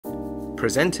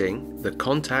Presenting the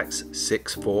Contax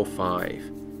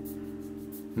 645.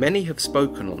 Many have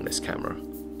spoken on this camera,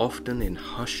 often in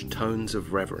hushed tones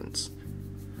of reverence.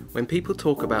 When people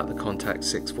talk about the Contax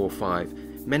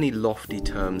 645, many lofty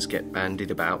terms get bandied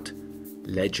about: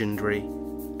 legendary,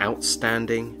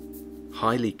 outstanding,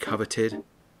 highly coveted,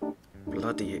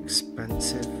 bloody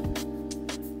expensive.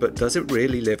 But does it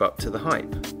really live up to the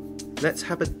hype? Let's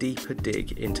have a deeper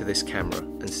dig into this camera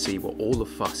and see what all the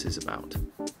fuss is about.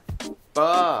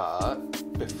 But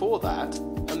before that,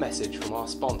 a message from our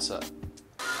sponsor.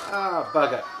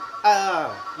 Bugger.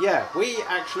 Yeah, we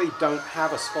actually don't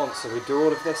have a sponsor. We do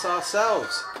all of this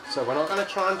ourselves. So we're not going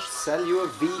to try and sell you a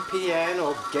VPN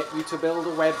or get you to build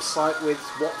a website with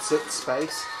what's its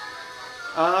space.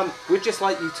 We'd just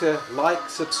like you to like,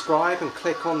 subscribe and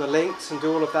click on the links and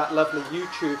do all of that lovely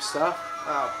YouTube stuff.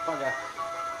 Bugger.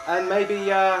 And maybe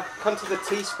come to the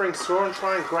Teespring store and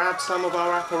try and grab some of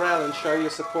our apparel and show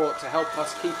your support to help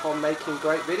us keep on making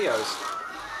great videos.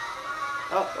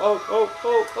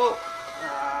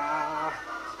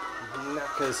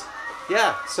 Knackers.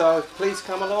 Yeah, so please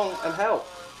come along and help.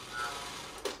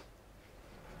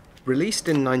 Released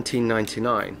in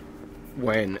 1999,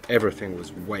 when everything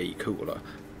was way cooler,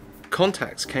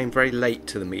 Contax came very late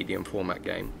to the medium format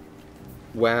game.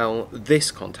 Well,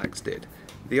 this Contax did.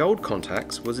 The old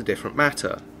Contax was a different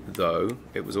matter, though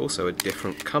it was also a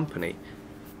different company.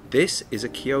 This is a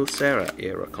Kyocera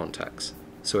era Contax,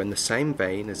 so in the same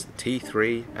vein as the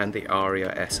T3 and the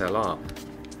Aria SLR.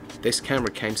 This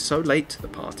camera came so late to the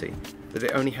party that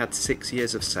it only had 6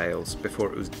 years of sales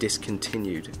before it was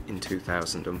discontinued in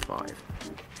 2005.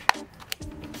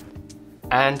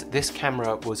 And this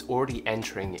camera was already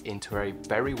entering into a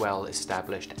very well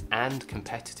established and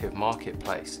competitive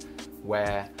marketplace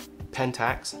where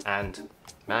Pentax and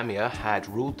Mamiya had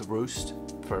ruled the roost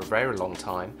for a very long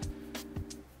time.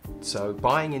 So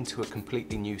buying into a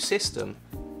completely new system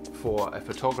for a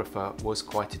photographer was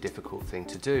quite a difficult thing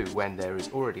to do when there is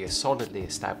already a solidly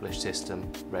established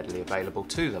system readily available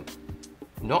to them.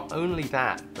 Not only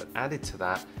that, but added to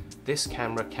that, this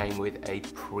camera came with a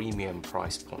premium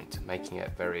price point, making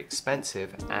it very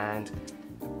expensive and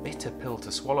a bitter pill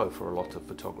to swallow for a lot of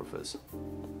photographers.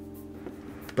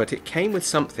 But it came with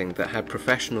something that had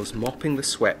professionals mopping the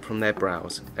sweat from their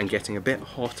brows and getting a bit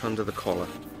hot under the collar.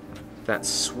 That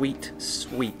sweet,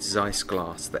 sweet Zeiss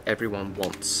glass that everyone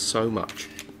wants so much.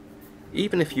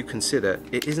 Even if you consider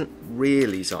it isn't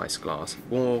really Zeiss glass,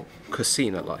 more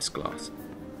Cosina glass.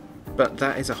 But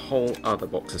that is a whole other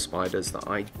box of spiders that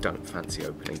I don't fancy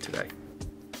opening today.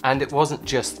 And it wasn't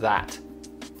just that.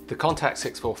 The Contax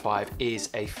 645 is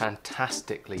a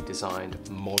fantastically designed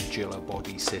modular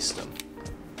body system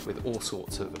with all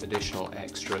sorts of additional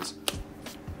extras.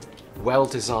 Well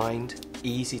designed,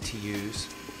 easy to use,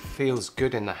 feels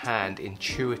good in the hand,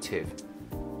 intuitive.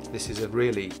 This is a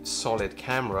really solid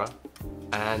camera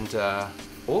and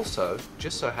also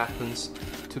just so happens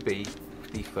to be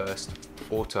the first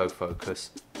autofocus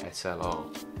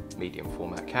SLR medium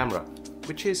format camera,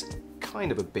 which is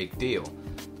kind of a big deal,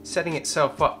 setting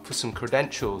itself up for some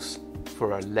credentials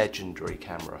for a legendary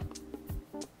camera.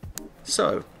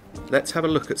 So, let's have a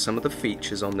look at some of the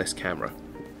features on this camera.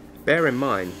 Bear in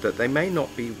mind that they may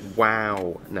not be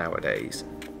wow nowadays,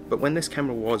 but when this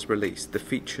camera was released, the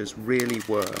features really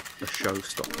were a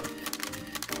showstopper.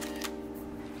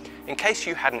 In case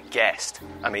you hadn't guessed,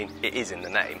 I mean, it is in the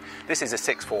name, this is a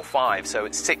 645, so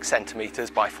it's 6 centimeters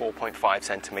by 4.5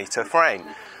 centimeter frame,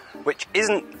 which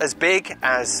isn't as big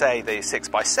as, say, the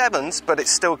 6x7s, but it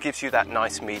still gives you that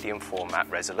nice medium format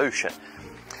resolution.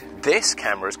 This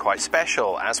camera is quite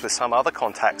special. As with some other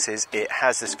Contaxes, it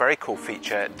has this very cool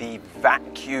feature, the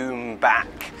vacuum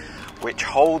back, which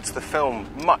holds the film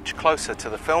much closer to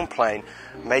the film plane,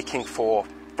 making for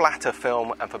flatter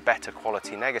film and for better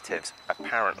quality negatives,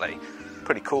 apparently.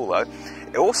 Pretty cool though.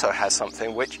 It also has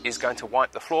something which is going to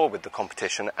wipe the floor with the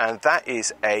competition, and that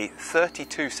is a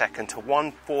 32-second to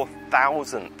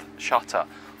 1/4000th shutter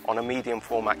on a medium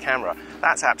format camera.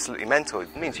 That's absolutely mental.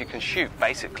 It means you can shoot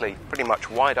basically pretty much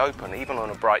wide open, even on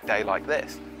a bright day like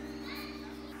this.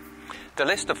 The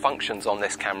list of functions on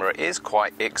this camera is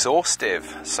quite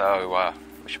exhaustive, so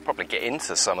we should probably get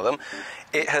into some of them.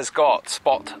 It has got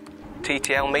spot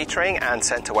TTL metering and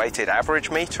center weighted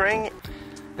average metering.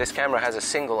 This camera has a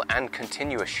single and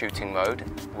continuous shooting mode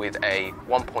with a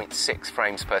 1.6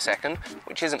 frames per second,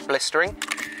 which isn't blistering.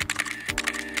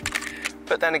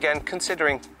 But then again,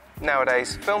 considering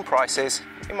nowadays film prices,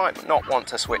 you might not want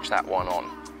to switch that one on.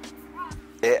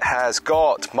 It has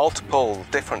got multiple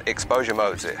different exposure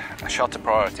modes, shutter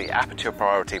priority, aperture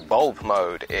priority, bulb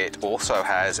mode. It also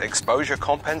has exposure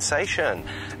compensation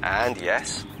and,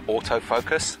 yes,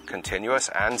 autofocus, continuous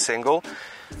and single,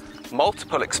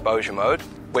 multiple exposure mode,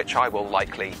 which I will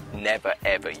likely never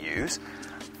ever use.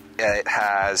 It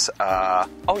has,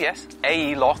 oh yes,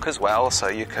 AE lock as well, so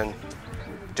you can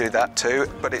do that too,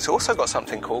 but it's also got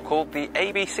something cool called the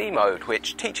ABC mode,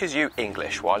 which teaches you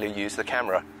English while you use the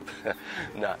camera.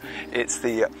 No, it's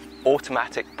the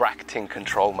automatic bracketing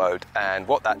control mode, and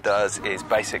what that does is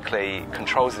basically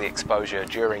controls the exposure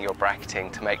during your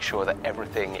bracketing to make sure that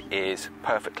everything is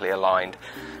perfectly aligned,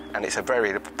 and it's a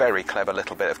very, very clever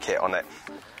little bit of kit on it.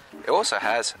 It also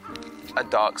has a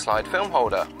dark slide film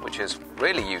holder, which is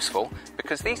really useful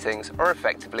because these things are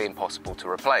effectively impossible to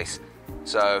replace.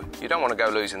 So you don't want to go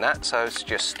losing that, so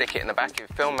just stick it in the back of your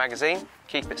film magazine,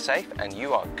 keep it safe, and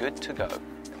you are good to go.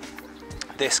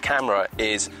 This camera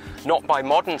is not by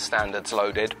modern standards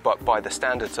loaded, but by the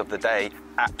standards of the day,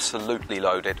 absolutely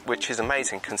loaded, which is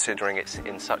amazing considering it's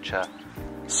in such a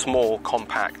small,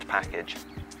 compact package.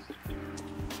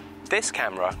 This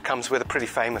camera comes with a pretty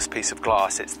famous piece of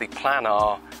glass. It's the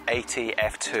Planar 80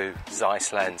 f2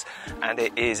 Zeiss lens, and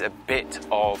it is a bit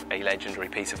of a legendary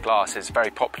piece of glass. It's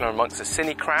very popular amongst the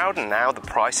cine crowd, and now the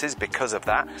prices, because of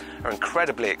that, are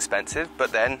incredibly expensive,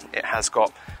 but then it has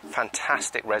got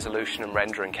fantastic resolution and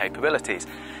rendering capabilities.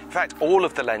 In fact, all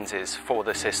of the lenses for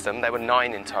the system, there were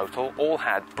 9 in total, all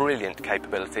had brilliant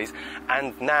capabilities,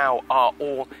 and now are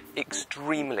all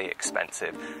extremely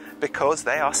expensive because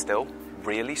they are still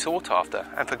really sought after,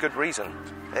 and for good reason.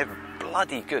 They're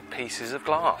bloody good pieces of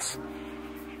glass.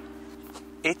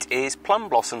 It is plum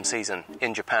blossom season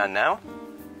in Japan now.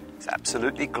 It's an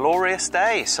absolutely glorious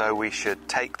day, so we should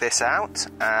take this out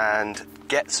and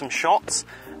get some shots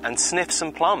and sniff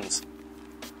some plums.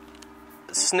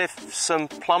 Sniff some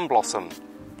plum blossom.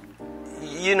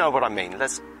 You know what I mean.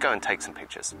 Let's go and take some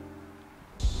pictures.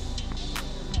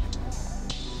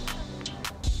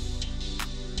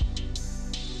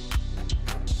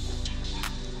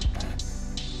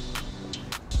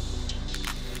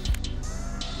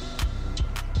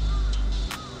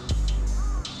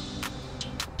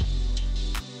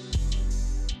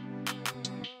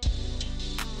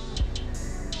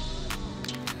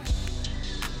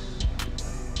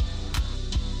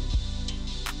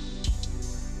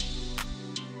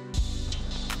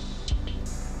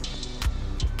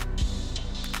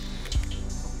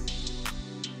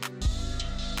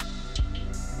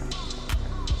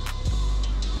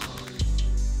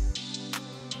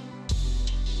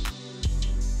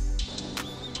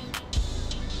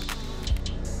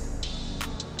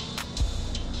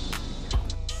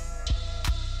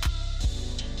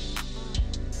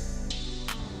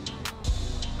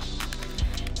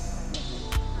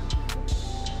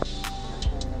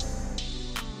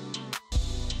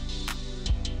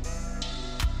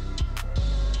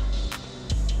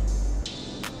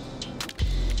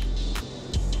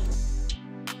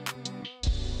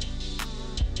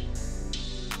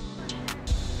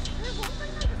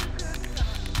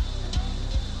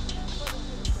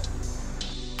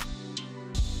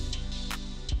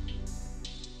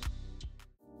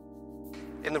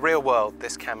 In the real world,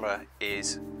 this camera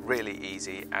is really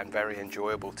easy and very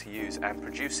enjoyable to use and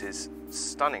produces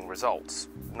stunning results.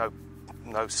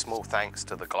 No small thanks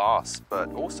to the glass,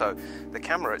 but also the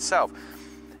camera itself.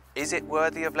 Is it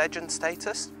worthy of legend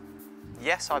status?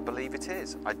 Yes, I believe it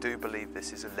is. I do believe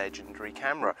this is a legendary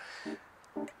camera.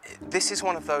 This is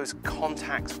one of those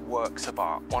Contax works of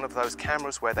art, one of those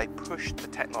cameras where they pushed the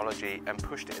technology and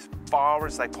pushed it as far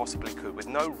as they possibly could with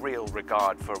no real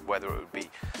regard for whether it would be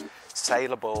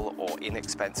saleable or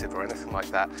inexpensive or anything like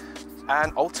that.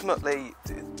 And ultimately,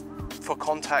 for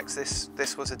Contax,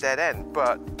 this was a dead end,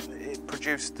 but it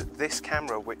produced this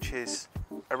camera, which is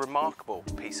a remarkable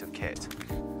piece of kit,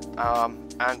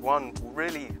 and one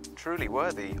really, truly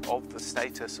worthy of the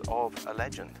status of a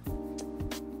legend.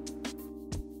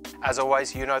 As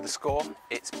always, you know the score.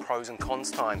 It's pros and cons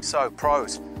time. So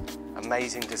pros,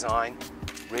 amazing design,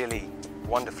 really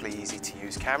wonderfully easy to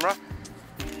use camera,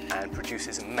 and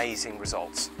produces amazing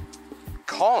results.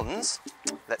 Cons,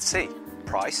 let's see,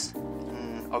 price.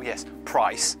 Oh yes,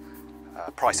 price.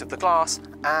 Price of the glass,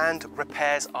 and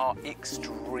repairs are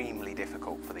extremely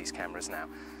difficult for these cameras now.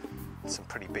 Some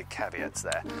pretty big caveats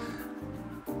there.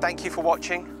 Thank you for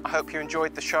watching. I hope you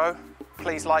enjoyed the show.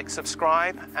 Please like,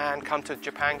 subscribe, and come to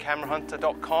japancamera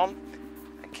hunter.com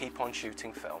and keep on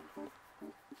shooting film.